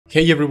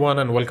Hey everyone,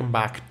 and welcome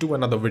back to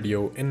another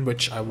video in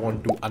which I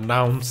want to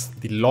announce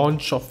the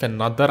launch of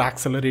another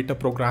accelerator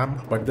program,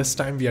 but this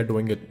time we are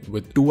doing it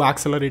with two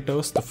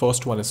accelerators. The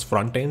first one is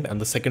Frontend and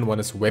the second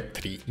one is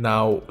Web3.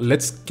 Now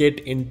let's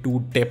get into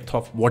depth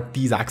of what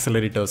these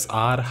accelerators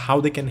are, how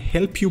they can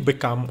help you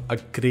become a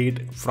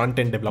great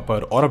front-end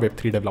developer or a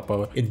Web3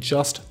 developer in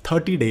just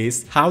 30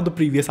 days, how the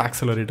previous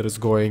accelerator is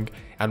going,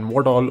 and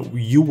what all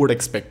you would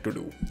expect to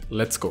do.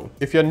 Let's go.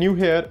 If you're new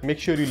here, make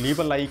sure you leave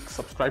a like,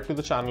 subscribe to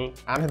the channel,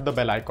 and hit the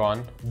bell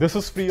icon. This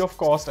is free of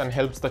cost and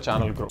helps the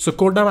channel grow. So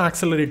codedamn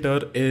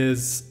Accelerator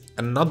is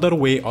another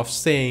way of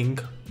saying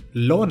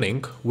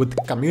learning with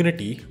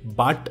community,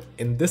 but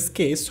in this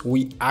case,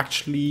 we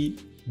actually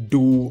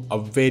do a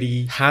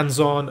very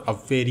hands-on, a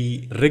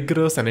very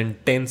rigorous and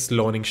intense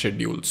learning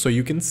schedule. So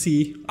you can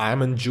see I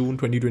am in June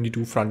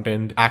 2022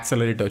 front-end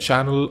accelerator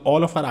channel.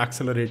 All of our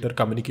accelerator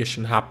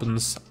communication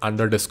happens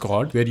under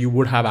Discord, where you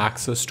would have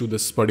access to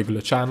this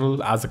particular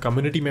channel. As a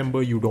community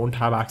member, you don't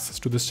have access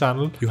to this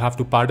channel. You have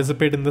to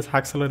participate in this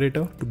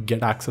accelerator to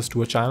get access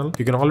to a channel.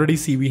 You can already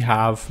see we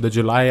have the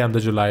July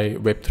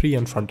Web3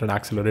 and front-end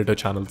accelerator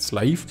channels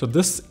live. So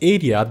this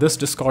area, this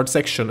Discord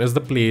section is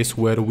the place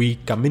where we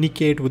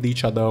communicate with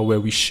each other,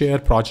 where we share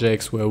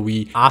projects, where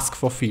we ask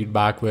for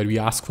feedback, where we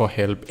ask for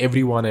help.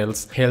 Everyone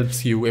else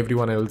helps you.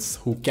 Everyone else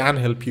who can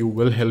help you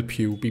will help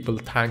you. People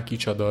thank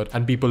each other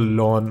and people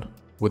learn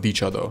with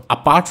each other.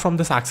 Apart from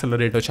this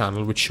accelerator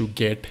channel, which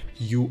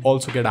you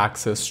also get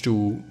access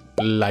to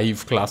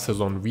live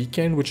classes on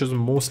weekend, which is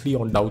mostly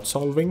on doubt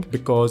solving,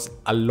 because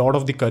a lot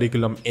of the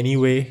curriculum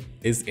anyway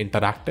is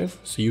interactive.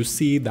 So you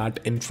see that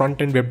in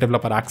Frontend Web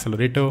Developer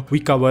Accelerator, we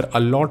cover a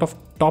lot of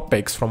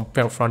topics from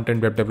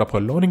Frontend Web Developer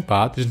learning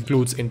path, which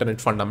includes internet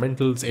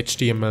fundamentals,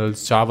 HTML,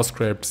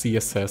 JavaScript,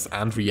 CSS,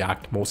 and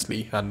React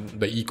mostly, and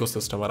the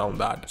ecosystem around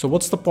that. So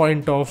what's the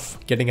point of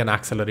getting an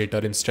accelerator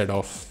instead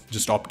of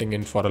just opting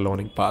in for a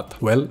learning path?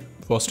 Well,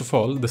 first of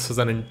all, this is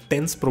an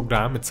intense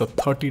program. It's a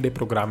 30-day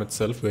program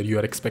itself, where you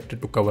are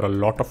expected to cover a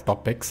lot of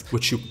topics,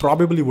 which you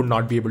probably would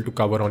not be able to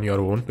cover on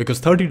your own, because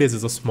 30 days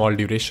is a small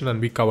duration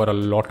and we cover a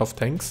lot of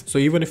things. So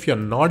even if you're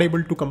not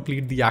able to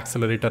complete the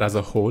accelerator as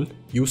a whole,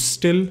 you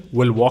still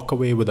will walk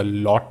away with a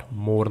lot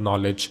more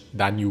knowledge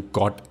than you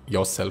got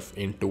yourself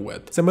into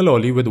with.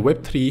 Similarly with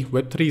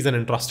Web3 is an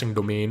interesting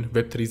domain.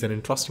 Web3 is an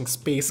interesting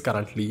space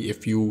currently.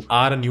 If you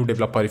are a new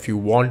developer, if you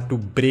want to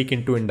break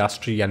into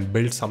industry and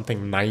build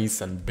something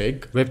nice and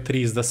big,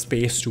 Web3 is the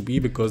space to be,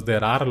 because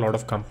there are a lot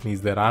of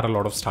companies, there are a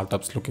lot of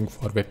startups looking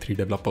for Web3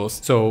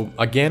 developers. So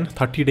again,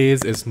 30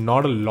 days is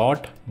not a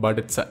lot, but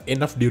it's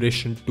enough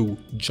duration to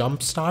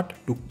jumpstart,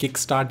 to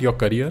kickstart your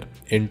career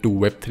into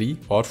Web3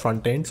 or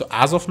front end. So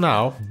as of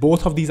now,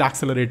 both of these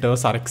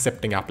accelerators are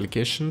accepting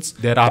applications.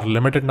 There are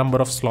limited number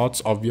of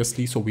slots,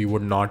 obviously, so we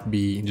would not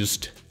be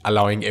just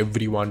allowing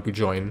everyone to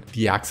join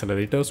the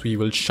accelerators. We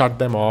will shut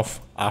them off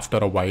after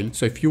a while.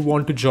 So if you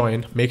want to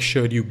join, make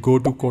sure you go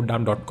to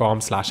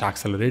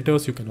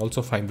codedamn.com/accelerators. You can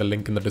also find the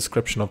link in the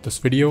description of this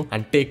video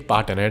and take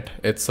part in it.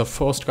 It's a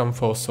first come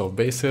first serve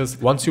basis.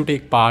 Once you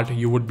take part,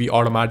 you would be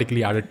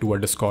automatically added to a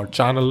Discord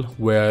channel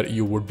where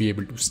you would be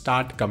able to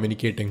start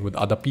communicating with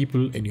other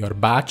people in your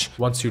batch.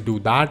 Once you do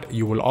that,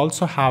 you will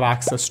also have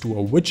access to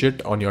a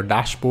widget on your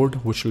dashboard,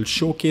 which will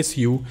showcase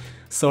you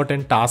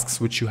certain tasks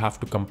which you have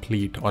to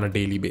complete on a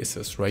daily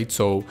basis, right?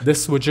 So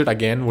this widget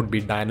again would be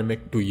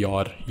dynamic to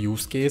your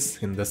use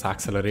case in this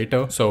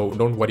accelerator. So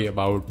don't worry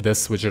about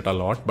this widget a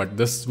lot, but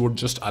this would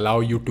just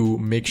allow you to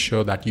make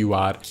sure that you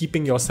are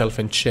keeping yourself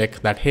in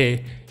check, that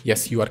hey,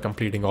 yes, you are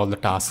completing all the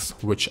tasks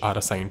which are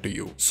assigned to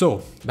you.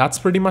 So that's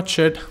pretty much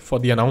it for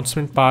the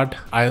announcement part.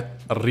 I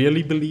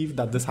really believe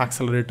that this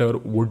accelerator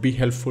would be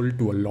helpful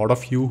to a lot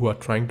of you who are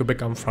trying to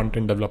become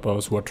front-end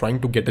developers, who are trying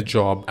to get a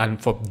job.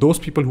 And for those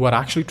people who are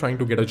actually trying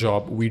to get a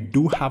job, we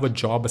do have a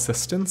job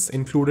assistance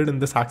included in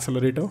this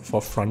accelerator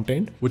for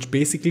front-end, which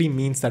basically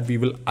means that we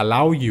will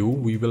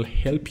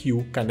help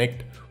you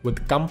connect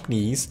with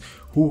companies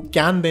who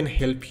can then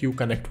help you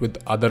connect with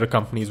other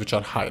companies which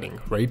are hiring,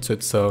 right? So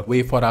it's a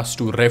way for us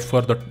to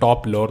refer the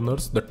top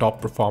learners, the top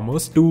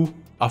performers, to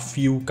a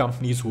few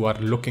companies who are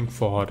looking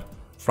for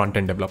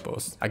front-end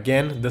developers.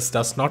 Again, this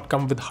does not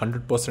come with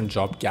 100%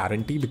 job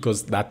guarantee,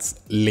 because that's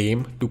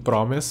lame to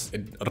promise.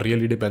 It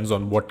really depends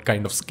on what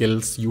kind of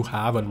skills you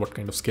have and what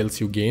kind of skills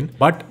you gain.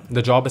 But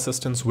the job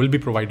assistance will be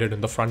provided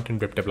in the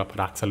Frontend Web Developer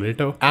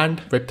Accelerator,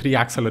 and Web3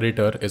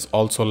 Accelerator is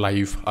also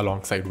live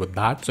alongside with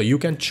that. So you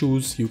can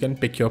choose, you can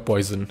pick your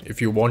poison.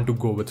 If you want to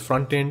go with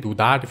front-end, do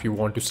that. If you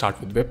want to start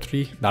with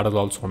Web3, that is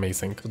also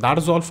amazing. So that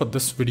is all for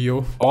this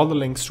video. All the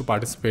links to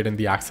participate in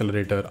the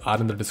accelerator are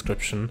in the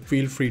description.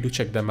 Feel free to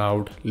check them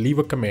out. Leave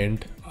a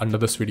comment under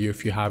this video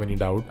if you have any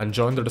doubt, and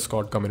join the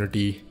Discord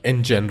community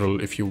in general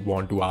if you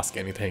want to ask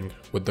anything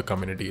with the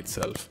community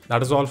itself.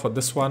 That is all for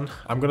this one.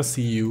 I'm gonna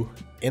see you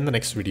in the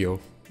next video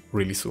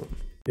really soon.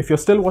 If you're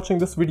still watching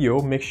this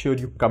video, make sure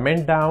you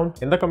comment down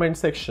in the comment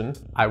section,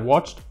 I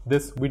watched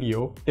this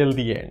video till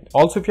the end.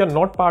 Also, if you're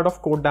not part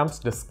of codedamm's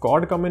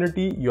Discord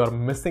community, you're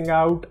missing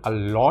out a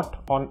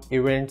lot on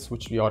events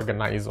which we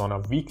organize on a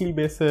weekly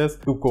basis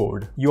to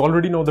code. You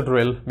already know the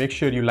drill. Make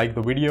sure you like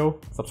the video,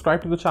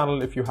 subscribe to the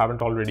channel if you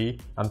haven't already,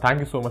 and thank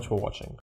you so much for watching.